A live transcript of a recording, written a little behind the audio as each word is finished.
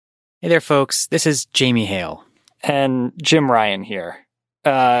Hey there, folks. This is Jamie Hale. And Jim Ryan here.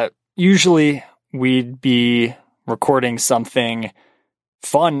 Usually we'd be recording something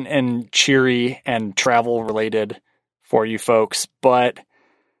fun and cheery and travel related for you folks, but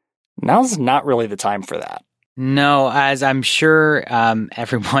now's not really the time for that. No, as I'm sure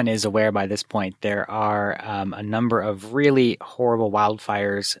everyone is aware by this point, there are a number of really horrible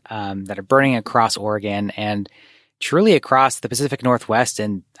wildfires that are burning across Oregon and truly across the Pacific Northwest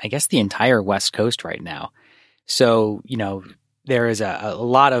and I guess the entire West Coast right now. So, there is a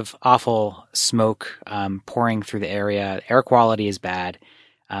lot of awful smoke pouring through the area. Air quality is bad.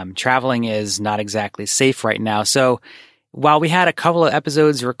 Traveling is not exactly safe right now. So while we had a couple of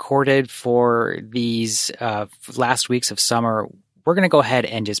episodes recorded for these last weeks of summer, we're going to go ahead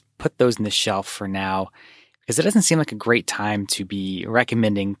and just put those in the shelf for now because it doesn't seem like a great time to be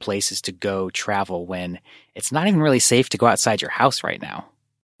recommending places to go travel when it's not even really safe to go outside your house right now.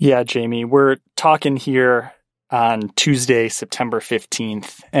 Yeah, Jamie, we're talking here on Tuesday, September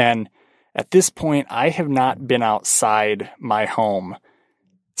 15th. And at this point, I have not been outside my home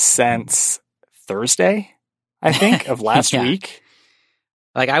since Thursday, I think, of last week.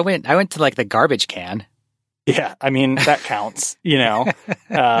 Like I went to like the garbage can. Yeah, I mean, that counts, one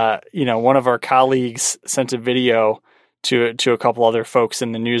of our colleagues sent a video to a couple other folks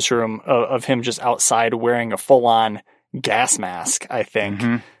in the newsroom of him just outside wearing a full-on gas mask, I think.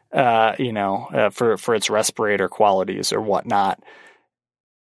 Mm-hmm. For its respirator qualities or whatnot.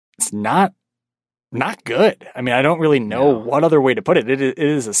 It's not good. I mean, I don't really know what other way to put it. It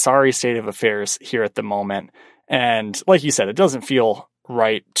is a sorry state of affairs here at the moment. And like you said, it doesn't feel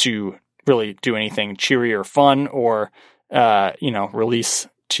right to really do anything cheery or fun or, release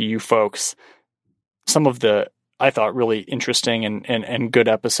to you folks some of the, I thought, really interesting and good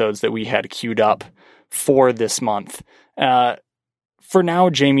episodes that we had queued up for this month. For now,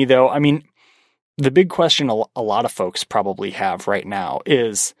 Jamie, though, I mean, the big question a lot of folks probably have right now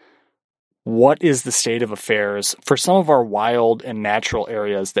is what is the state of affairs for some of our wild and natural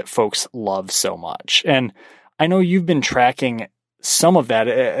areas that folks love so much? And I know you've been tracking some of that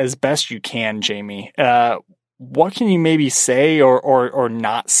as best you can, Jamie. What can you maybe say or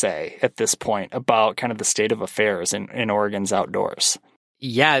not say at this point about kind of the state of affairs in Oregon's outdoors?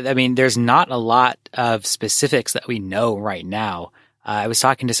 Yeah, I mean, there's not a lot of specifics that we know right now. I was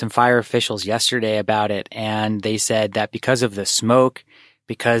talking to some fire officials yesterday about it, and they said that because of the smoke,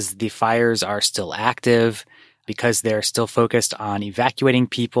 because the fires are still active, because they're still focused on evacuating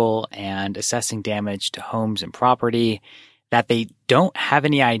people and assessing damage to homes and property, that they don't have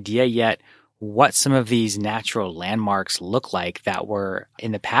any idea yet what some of these natural landmarks look like that were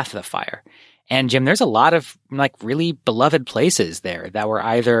in the path of the fire. And Jim, there's a lot of like really beloved places there that were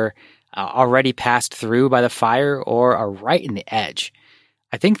either already passed through by the fire or are right in the edge.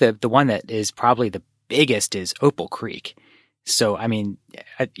 I think the one that is probably the biggest is Opal Creek. So, I mean,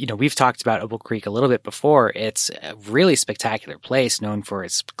 we've talked about Opal Creek a little bit before. It's a really spectacular place known for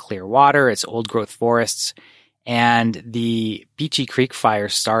its clear water, its old growth forests, and the Beachy Creek fire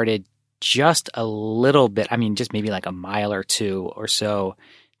started just a little bit, I mean, just maybe like a mile or two or so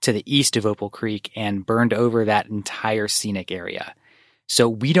to the east of Opal Creek and burned over that entire scenic area. So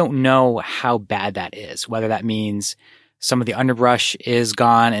we don't know how bad that is, whether that means some of the underbrush is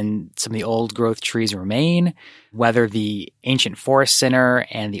gone and some of the old growth trees remain, whether the ancient forest center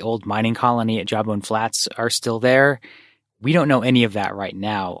and the old mining colony at Jawbone Flats are still there. We don't know any of that right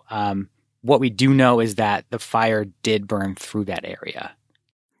now. What we do know is that the fire did burn through that area.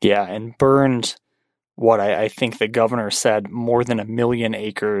 Yeah, and burned what I think the governor said, more than 1 million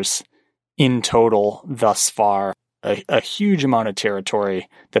acres in total thus far. A huge amount of territory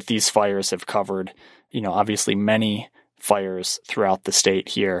that these fires have covered. Obviously many fires throughout the state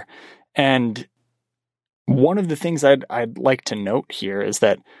here. And one of the things I'd like to note here is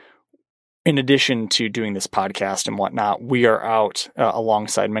that in addition to doing this podcast and whatnot, we are out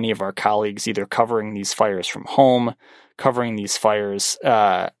alongside many of our colleagues, either covering these fires from home, covering these fires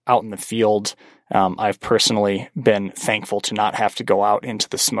out in the field. I've personally been thankful to not have to go out into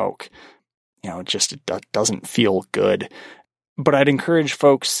the smoke. It doesn't feel good. But I'd encourage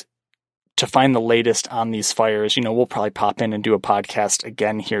folks to find the latest on these fires. We'll probably pop in and do a podcast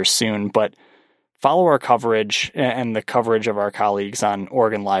again here soon, but follow our coverage and the coverage of our colleagues on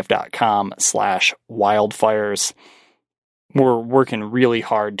OregonLive.com/wildfires. We're working really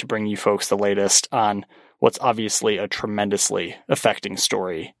hard to bring you folks the latest on what's obviously a tremendously affecting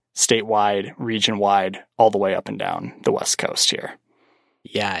story, statewide, region-wide, all the way up and down the West Coast here.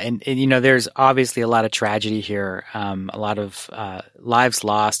 Yeah, and there's obviously a lot of tragedy here, a lot of lives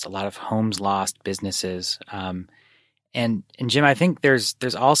lost, a lot of homes lost, businesses. And Jim, I think there's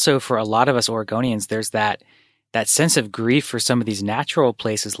also for a lot of us Oregonians, there's that sense of grief for some of these natural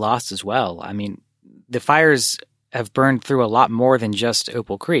places lost as well. I mean, the fires have burned through a lot more than just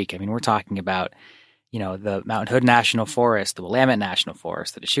Opal Creek. I mean, we're talking about, the Mountain Hood National Forest, the Willamette National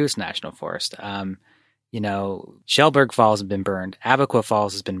Forest, the Deschutes National Forest. Shellberg Falls have been burned. Abaquah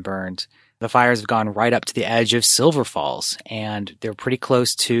Falls has been burned. The fires have gone right up to the edge of Silver Falls, and they're pretty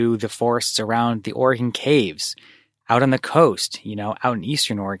close to the forests around the Oregon Caves, out on the coast, out in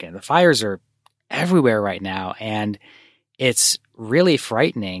eastern Oregon. The fires are everywhere right now, and it's really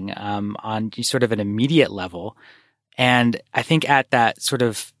frightening on sort of an immediate level. And I think at that sort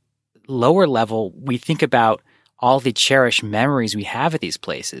of lower level, we think about all the cherished memories we have at these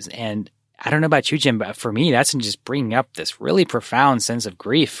places. And I don't know about you, Jim, but for me, that's just bringing up this really profound sense of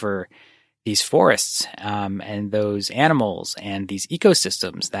grief for these forests and those animals and these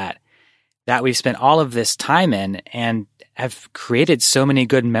ecosystems that we've spent all of this time in and have created so many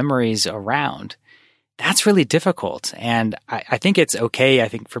good memories around. That's really difficult. And I think it's okay,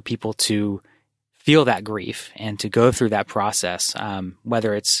 for people to feel that grief and to go through that process,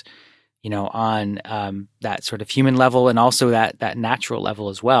 whether it's, on that sort of human level and also that natural level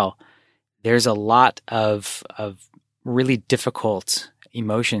as well. There's a lot of really difficult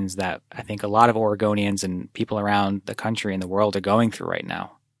emotions that I think a lot of Oregonians and people around the country and the world are going through right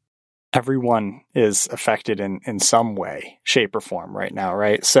now. Everyone is affected in some way, shape, or form right now,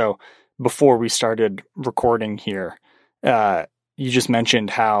 right? So before we started recording here, you just mentioned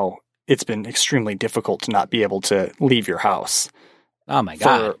how it's been extremely difficult to not be able to leave your house. Oh my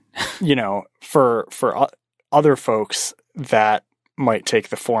God. For other folks, that might take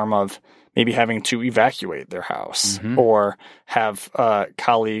the form of maybe having to evacuate their house or have a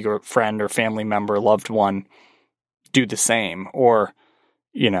colleague or friend or family member, loved one do the same, or,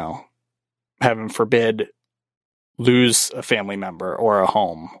 heaven forbid, lose a family member or a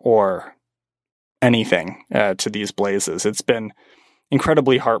home or anything to these blazes. It's been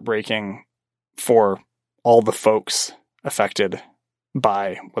incredibly heartbreaking for all the folks affected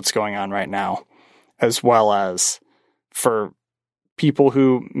by what's going on right now, as well as for people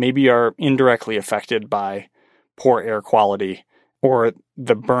who maybe are indirectly affected by poor air quality or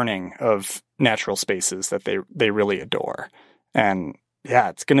the burning of natural spaces that they really adore. And yeah,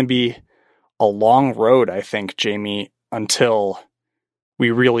 it's going to be a long road, I think, Jamie, until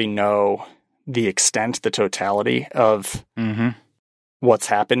we really know the extent, the totality of what's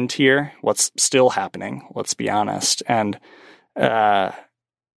happened here, what's still happening, let's be honest, and,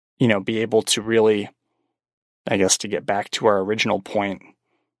 be able to really, I guess, to get back to our original point,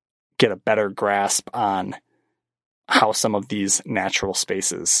 get a better grasp on how some of these natural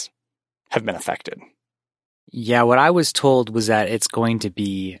spaces have been affected. Yeah, what I was told was that it's going to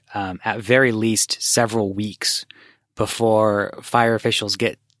be at very least several weeks before fire officials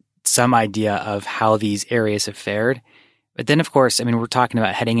get some idea of how these areas have fared. But then, of course, we're talking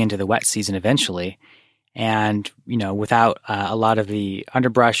about heading into the wet season eventually. And, without a lot of the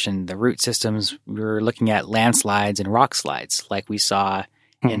underbrush and the root systems, we're looking at landslides and rock slides like we saw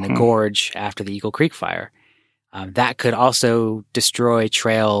in the gorge after the Eagle Creek fire. That could also destroy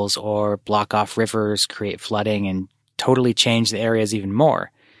trails or block off rivers, create flooding, and totally change the areas even more.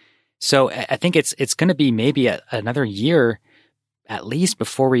 So I think it's going to be maybe another year at least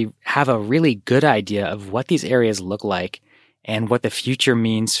before we have a really good idea of what these areas look like and what the future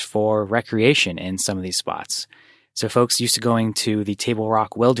means for recreation in some of these spots. So folks used to going to the Table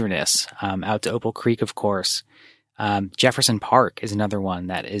Rock Wilderness, out to Opal Creek, of course. Jefferson Park is another one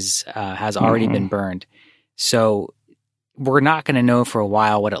that has already been burned. So we're not going to know for a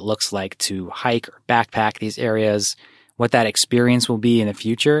while what it looks like to hike or backpack these areas, what that experience will be in the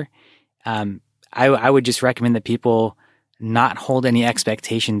future. I would just recommend that people not hold any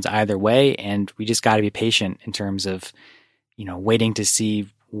expectations either way, and we just got to be patient in terms of, waiting to see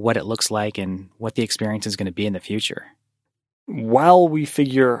what it looks like and what the experience is going to be in the future. While we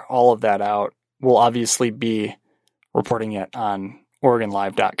figure all of that out, we'll obviously be reporting it on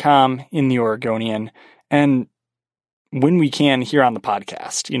OregonLive.com, in the Oregonian, and when we can here on the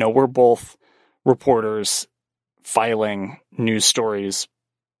podcast. We're both reporters filing news stories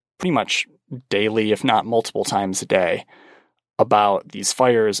pretty much daily, if not multiple times a day, about these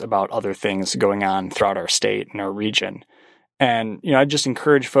fires, about other things going on throughout our state and our region. And, I just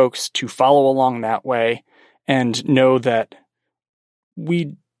encourage folks to follow along that way and know that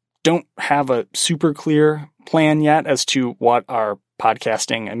we don't have a super clear plan yet as to what our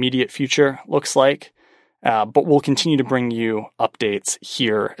podcasting immediate future looks like. But we'll continue to bring you updates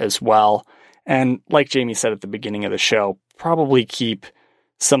here as well. And like Jamie said at the beginning of the show, probably keep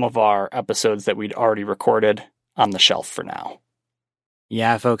some of our episodes that we'd already recorded on the shelf for now.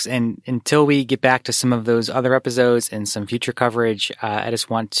 Yeah, folks. And until we get back to some of those other episodes and some future coverage, I just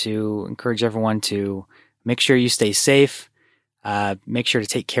want to encourage everyone to make sure you stay safe. Make sure to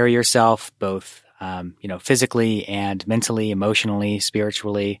take care of yourself, both, physically and mentally, emotionally,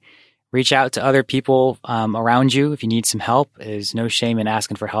 spiritually. Reach out to other people around you if you need some help. There's no shame in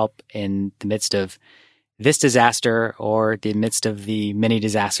asking for help in the midst of this disaster or the midst of the many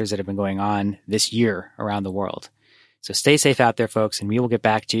disasters that have been going on this year around the world. So stay safe out there, folks, and we will get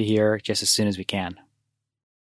back to you here just as soon as we can.